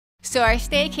So our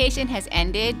staycation has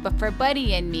ended, but for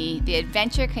Buddy and me, the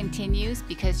adventure continues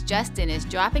because Justin is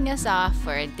dropping us off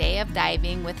for a day of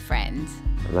diving with friends.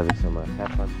 I love you so much.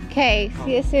 Have fun. Okay,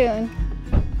 see you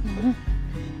soon.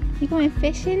 You going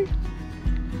fishing?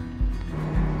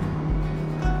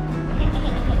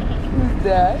 Who's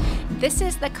that? This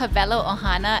is the Kawelo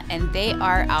Ohana, and they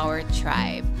are our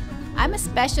tribe. I'm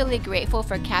especially grateful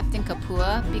for Captain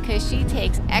Kapua because she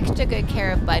takes extra good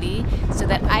care of Buddy so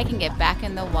that I can get back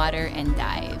in the water and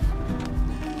dive.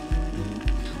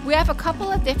 We have a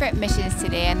couple of different missions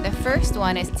today, and the first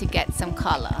one is to get some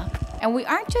kala. And we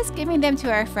aren't just giving them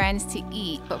to our friends to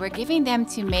eat, but we're giving them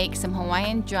to make some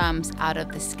Hawaiian drums out of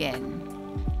the skin.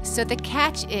 So the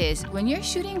catch is, when you're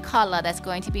shooting kala that's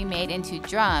going to be made into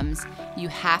drums, you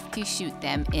have to shoot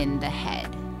them in the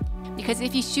head. Because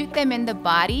if you shoot them in the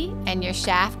body and your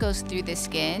shaft goes through the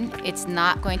skin, it's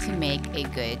not going to make a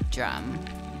good drum.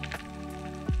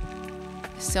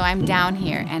 So I'm down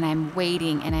here and I'm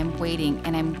waiting and I'm waiting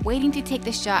and I'm waiting to take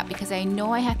the shot because I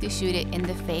know I have to shoot it in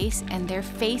the face and their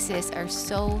faces are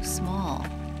so small.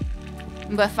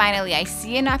 But finally I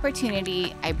see an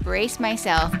opportunity, I brace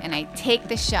myself and I take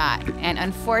the shot, and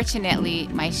unfortunately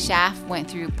my shaft went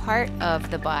through part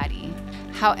of the body.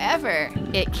 However,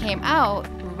 it came out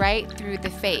right through the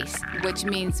face, which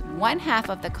means one half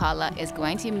of the kala is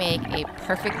going to make a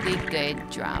perfectly good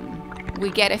drum.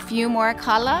 We get a few more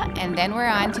kala and then we're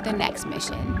on to the next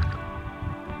mission.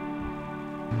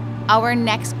 Our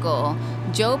next goal,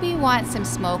 Joby wants some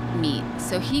smoked meat,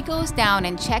 so he goes down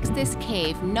and checks this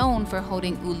cave known for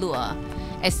holding ulua.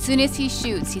 As soon as he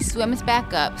shoots, he swims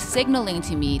back up, signaling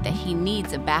to me that he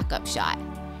needs a backup shot.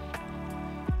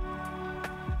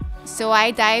 So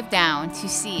I dive down to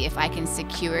see if I can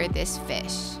secure this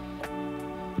fish.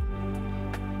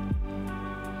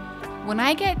 When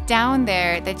I get down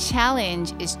there, the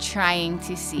challenge is trying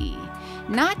to see.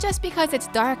 Not just because it's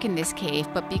dark in this cave,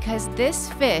 but because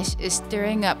this fish is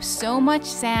stirring up so much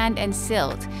sand and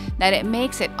silt that it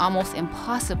makes it almost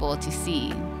impossible to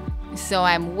see. So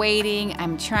I'm waiting,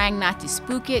 I'm trying not to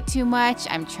spook it too much,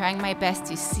 I'm trying my best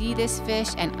to see this fish,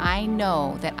 and I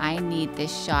know that I need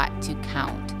this shot to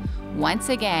count. Once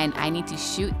again, I need to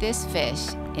shoot this fish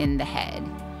in the head.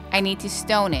 I need to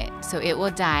stone it so it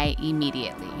will die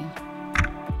immediately.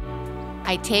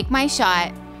 I take my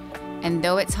shot, and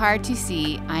though it's hard to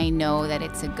see, I know that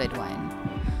it's a good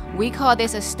one. We call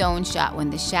this a stone shot when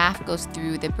the shaft goes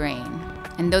through the brain.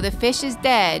 And though the fish is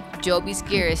dead, Joby's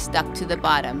gear is stuck to the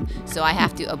bottom, so I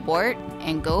have to abort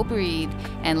and go breathe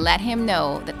and let him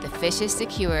know that the fish is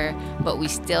secure, but we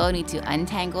still need to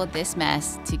untangle this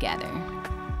mess together.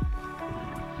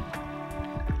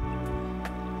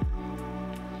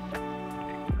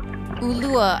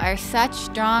 Ulua are such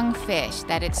strong fish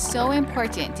that it's so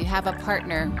important to have a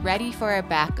partner ready for a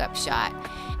backup shot.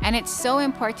 And it's so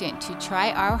important to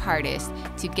try our hardest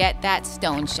to get that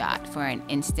stone shot for an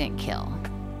instant kill.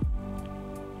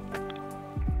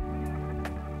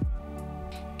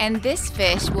 And this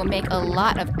fish will make a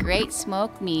lot of great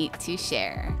smoked meat to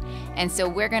share. And so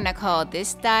we're gonna call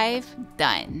this dive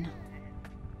done.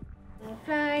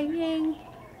 Flying.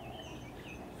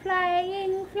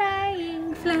 Flying,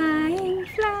 flying, flying,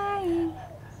 flying.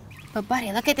 But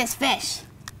buddy, look at this fish.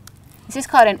 This is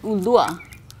called an ulua.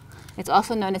 It's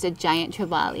also known as a giant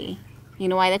trevally. You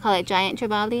know why they call it giant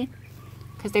trevally?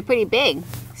 Because they're pretty big.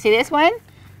 See this one?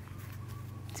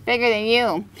 It's bigger than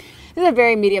you. This is a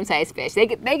very medium-sized fish. They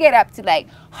get up to like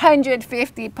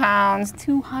 150 pounds,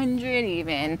 200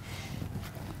 even.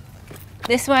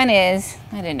 This one is,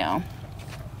 I don't know,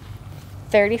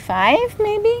 35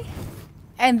 maybe?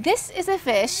 And this is a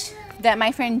fish that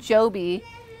my friend Joby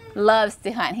loves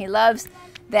to hunt. He loves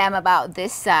them about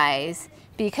this size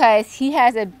because he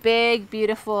has a big,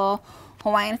 beautiful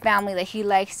Hawaiian family that he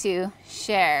likes to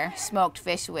share smoked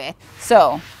fish with.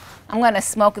 So I'm gonna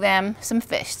smoke them some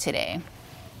fish today.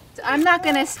 So I'm not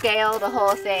gonna scale the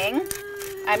whole thing.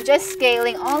 I'm just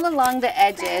scaling all along the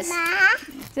edges.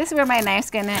 This is where my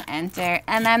knife's gonna enter,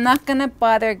 and I'm not gonna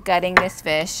bother gutting this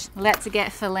fish. Let's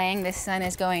get filleting. The sun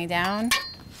is going down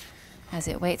as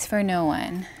it waits for no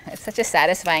one. It's such a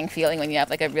satisfying feeling when you have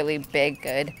like a really big,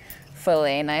 good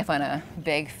fillet knife on a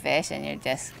big fish and you're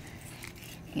just,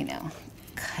 you know,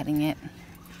 cutting it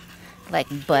like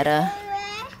butter.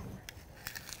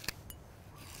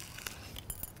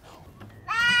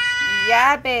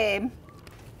 Yeah, babe.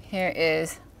 Here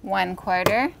is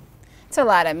 1/4. It's a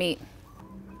lot of meat.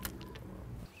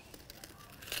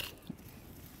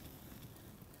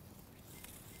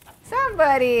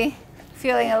 Somebody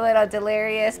feeling a little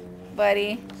delirious,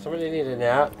 buddy. Somebody need a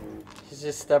nap. He's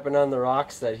just stepping on the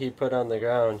rocks that he put on the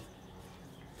ground.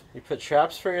 You put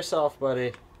traps for yourself,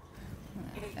 buddy.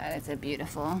 That is a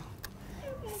beautiful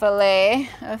fillet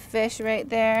of fish right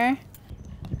there.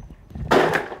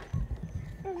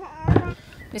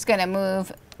 Just gonna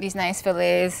move these nice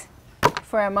fillets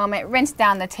for a moment, rinse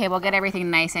down the table, get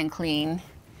everything nice and clean.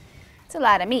 It's a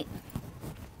lot of meat.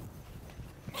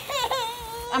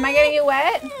 Am I getting you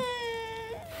wet?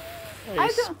 Oh,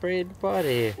 you sprayed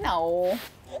body. No.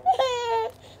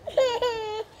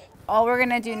 All we're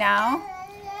gonna do now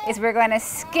is we're gonna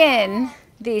skin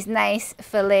these nice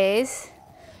fillets.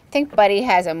 I think Buddy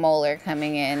has a molar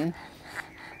coming in,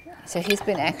 so he's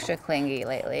been extra clingy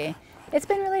lately. It's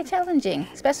been really challenging,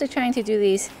 especially trying to do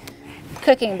these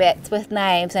cooking bits with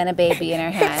knives and a baby in her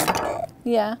hand.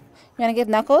 Yeah. You wanna give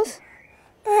Knuckles?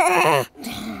 Okay,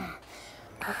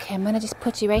 I'm gonna just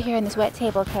put you right here on this wet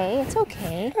table, okay? It's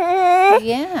okay.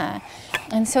 Yeah.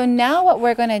 And so now what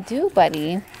we're gonna do,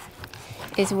 Buddy,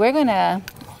 is we're gonna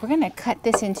cut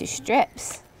this into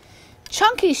strips.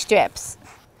 Chunky strips.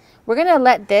 We're gonna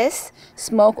let this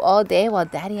smoke all day while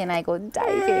Daddy and I go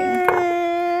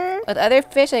diving. With other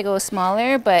fish, I go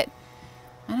smaller, but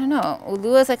I don't know.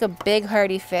 Ulua is like a big,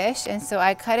 hearty fish, and so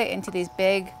I cut it into these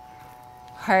big,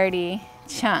 hearty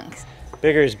chunks.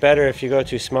 Bigger is better. If you go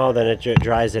too small, then it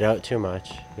dries it out too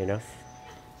much, you know?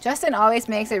 Justin always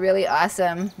makes a really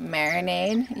awesome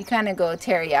marinade. You kind of go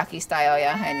teriyaki style,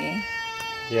 yeah, honey?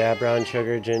 Yeah, brown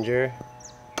sugar, ginger.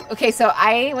 Okay, so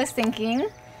I was thinking,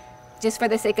 just for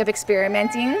the sake of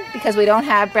experimenting, because we don't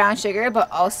have brown sugar,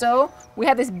 but also we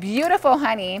have this beautiful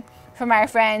honey from our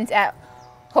friends at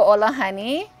Ho'ola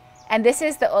Honey, and this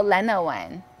is the Olena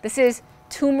one. This is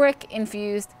turmeric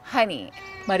infused honey.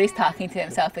 Buddy's talking to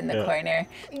himself in the corner.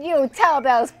 You tell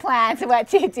those plants what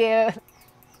to do.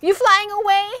 You flying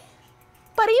away?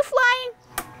 Buddy, you flying?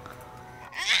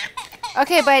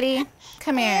 Okay, Buddy,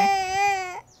 come here.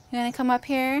 You wanna come up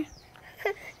here?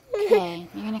 Okay,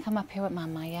 you're gonna come up here with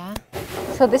Mama, yeah?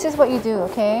 So this is what you do,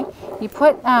 okay? You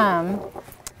put the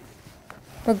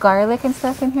garlic and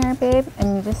stuff in here, babe,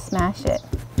 and you just smash it.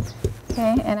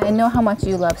 Okay, and I know how much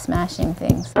you love smashing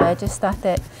things, but I just thought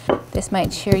that this might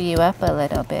cheer you up a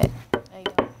little bit. There you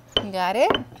go. You got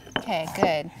it? Okay,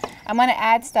 good. I'm gonna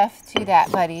add stuff to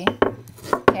that, Buddy.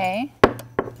 Okay?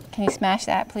 Can you smash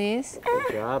that, please?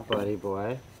 Good job, buddy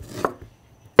boy.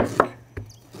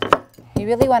 You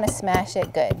really want to smash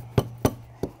it good.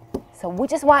 So we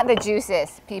just want the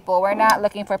juices, people. We're not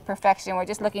looking for perfection. We're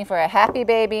just looking for a happy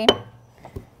baby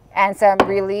and some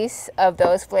release of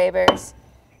those flavors.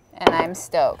 And I'm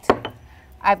stoked.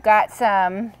 I've got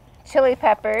some chili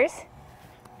peppers.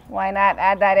 Why not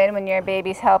add that in when your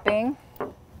baby's helping?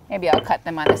 Maybe I'll cut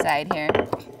them on the side here.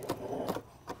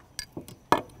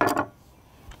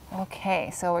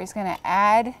 Okay, so we're just gonna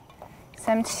add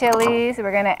some chilies.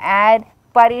 We're gonna add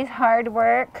Buddy's hard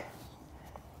work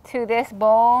to this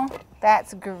bowl.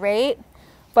 That's great.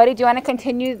 Buddy, do you want to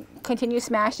continue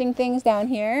smashing things down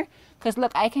here? Because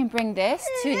look, I can bring this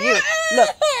to you. Look,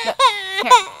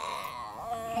 here.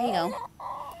 There you go.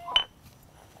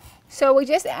 So we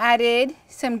just added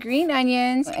some green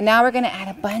onions, and now we're gonna add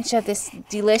a bunch of this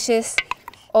delicious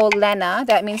olena.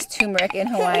 That means turmeric in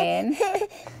Hawaiian.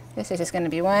 This is just gonna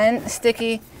be one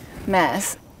sticky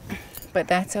mess, but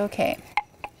that's okay.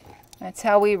 That's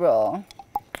how we roll.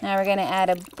 Now we're gonna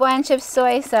add a bunch of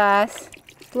soy sauce.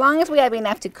 As long as we have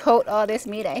enough to coat all this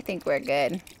meat, I think we're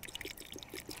good.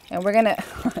 And we're gonna,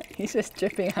 he's just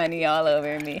dripping honey all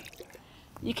over me.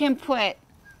 You can put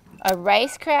a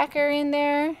rice cracker in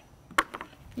there.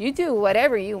 You do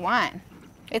whatever you want.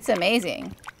 It's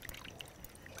amazing.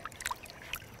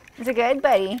 Is it good,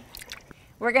 Buddy?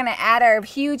 We're gonna add our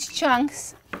huge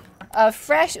chunks of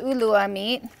fresh ulua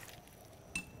meat.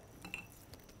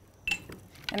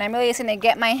 And I'm really just gonna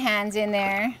get my hands in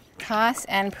there, toss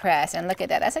and press, and look at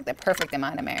that. That's like the perfect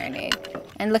amount of marinade.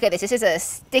 And look at this. This is a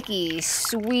sticky,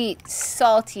 sweet,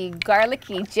 salty,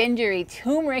 garlicky, gingery,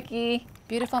 turmeric-y,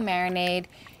 beautiful marinade.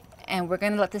 And we're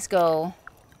gonna let this go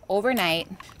overnight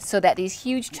so that these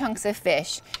huge chunks of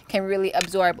fish can really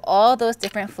absorb all those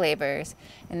different flavors.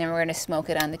 And then we're gonna smoke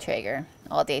it on the Traeger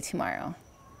all day tomorrow.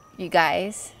 You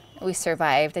guys, we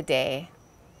survived a day.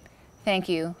 Thank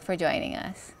you for joining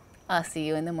us. I'll see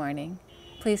you in the morning.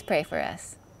 Please pray for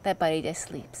us that Buddy just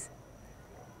sleeps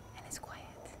and is quiet.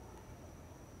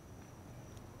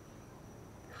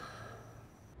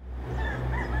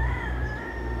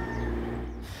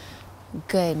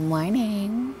 Good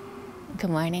morning. Good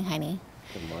morning, honey.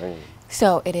 Good morning.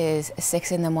 So it is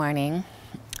 6 in the morning.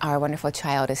 Our wonderful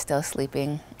child is still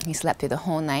sleeping. He slept through the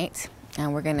whole night,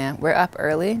 and we're up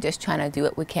early, just trying to do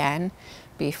what we can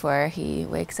before he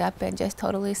wakes up and just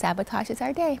totally sabotages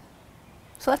our day.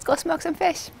 So let's go smoke some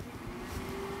fish.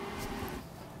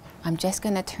 I'm just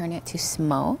gonna turn it to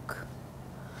smoke.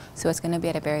 So it's gonna be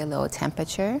at a very low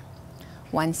temperature,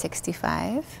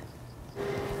 165.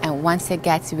 And once it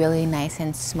gets really nice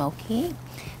and smoky,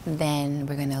 then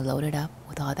we're gonna load it up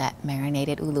with all that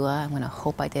marinated ulua. I'm gonna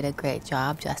hope I did a great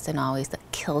job. Justin always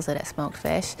kills it at smoked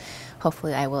fish.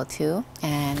 Hopefully I will too.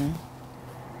 And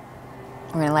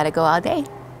we're gonna let it go all day.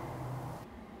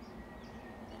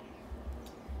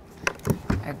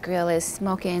 Our grill is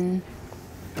smoking.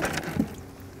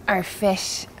 Our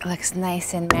fish looks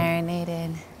nice and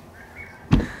marinated.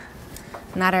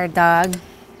 Not our dog.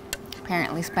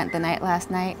 Apparently spent the night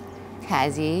last night.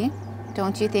 Kazi,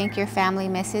 don't you think your family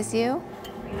misses you?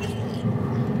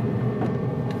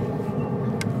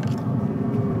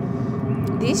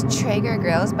 These Traeger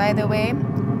grills, by the way,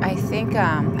 I think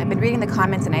I've been reading the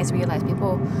comments and I just realized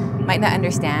people might not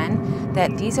understand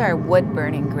that these are wood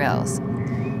burning grills.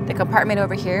 The compartment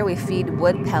over here we feed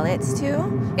wood pellets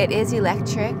to. It is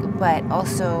electric, but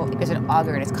also there's an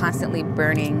auger and it's constantly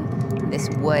burning this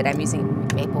wood. I'm using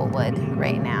maple wood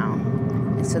right now.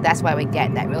 And so that's why we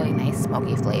get that really nice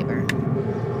smoky flavor.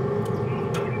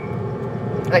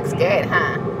 Looks good,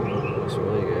 huh? Looks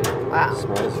really good. Wow. It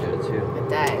smells good too. It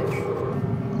does.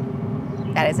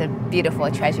 That is a beautiful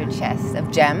treasure chest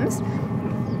of gems.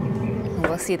 And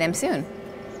we'll see them soon.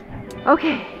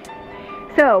 Okay,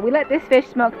 so we let this fish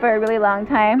smoke for a really long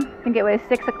time. I think it was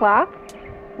 6 o'clock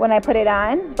when I put it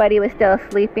on. Buddy was still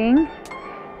sleeping.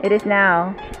 It is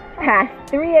now past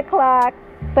 3 o'clock.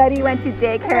 Buddy went to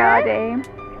daycare all day.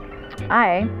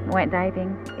 I went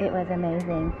diving. It was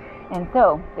amazing. And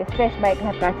so this fish might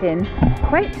have gotten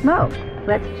quite smoked.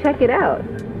 Let's check it out.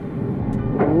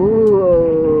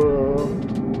 Ooh.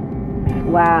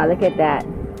 Wow, look at that.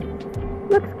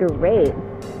 Looks great.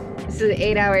 This is an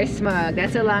 8-hour smoke.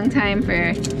 That's a long time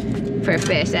for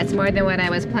fish. That's more than what I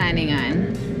was planning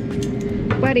on.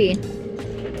 Buddy,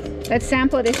 let's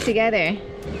sample this together.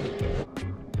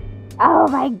 Oh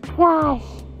my gosh.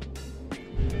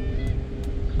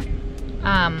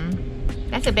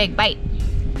 That's a big bite.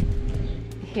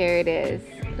 Here it is.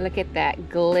 Look at that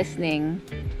glistening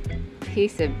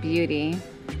piece of beauty.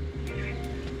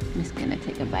 I'm just gonna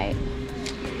take a bite.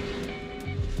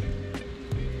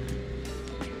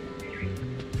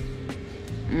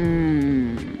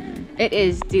 It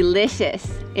is delicious.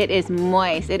 It is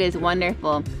moist. It is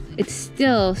wonderful. It's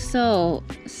still so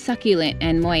succulent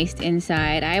and moist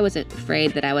inside. I was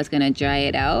afraid that I was gonna dry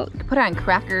it out. You could put it on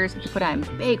crackers, you could put it on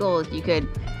bagels, you could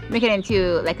make it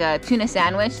into like a tuna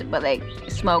sandwich, but like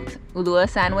smoked ulua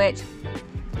sandwich.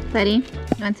 Buddy,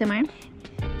 you want some more?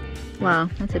 Wow,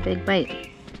 that's a big bite.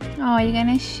 Oh, are you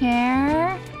gonna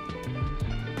share?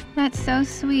 That's so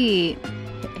sweet.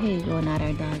 Here you go, not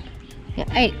our dog.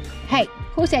 Hey,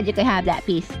 who said you could have that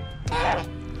piece?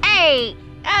 Hey,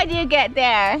 how'd you get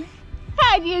there?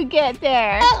 How'd you get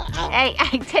there? Hey,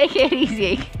 take it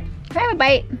easy. Can I have a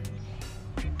bite?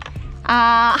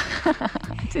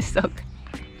 Just so good.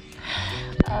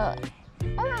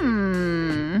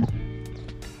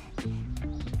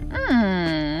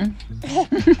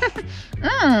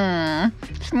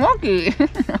 Smoky.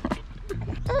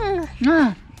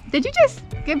 Did you just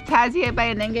give Tazzy a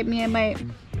bite and then give me a bite?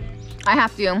 I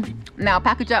have to now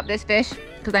package up this fish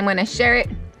because I'm going to share it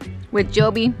with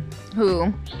Joby,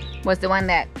 who was the one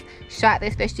that shot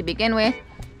this fish to begin with.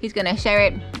 He's going to share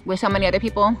it with so many other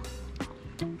people.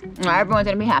 Everyone's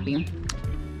going to be happy.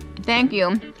 Thank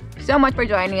you so much for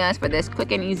joining us for this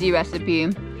quick and easy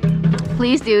recipe.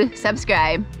 Please do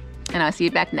subscribe, and I'll see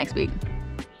you back next week.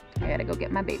 I gotta go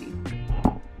get my baby.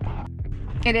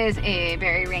 It is a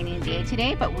very rainy day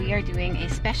today, but we are doing a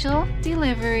special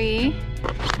delivery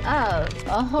of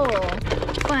a whole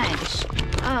bunch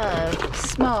of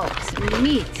smoked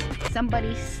meat.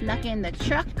 Somebody snuck in the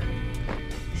truck.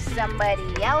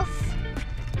 Somebody else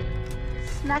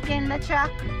snuck in the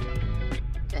truck.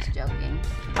 Just joking.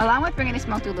 Along with bringing the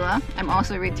smoked ulua, I'm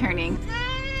also returning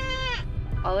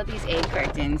all of these egg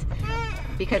cartons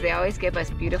because they always give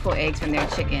us beautiful eggs from their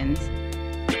chickens.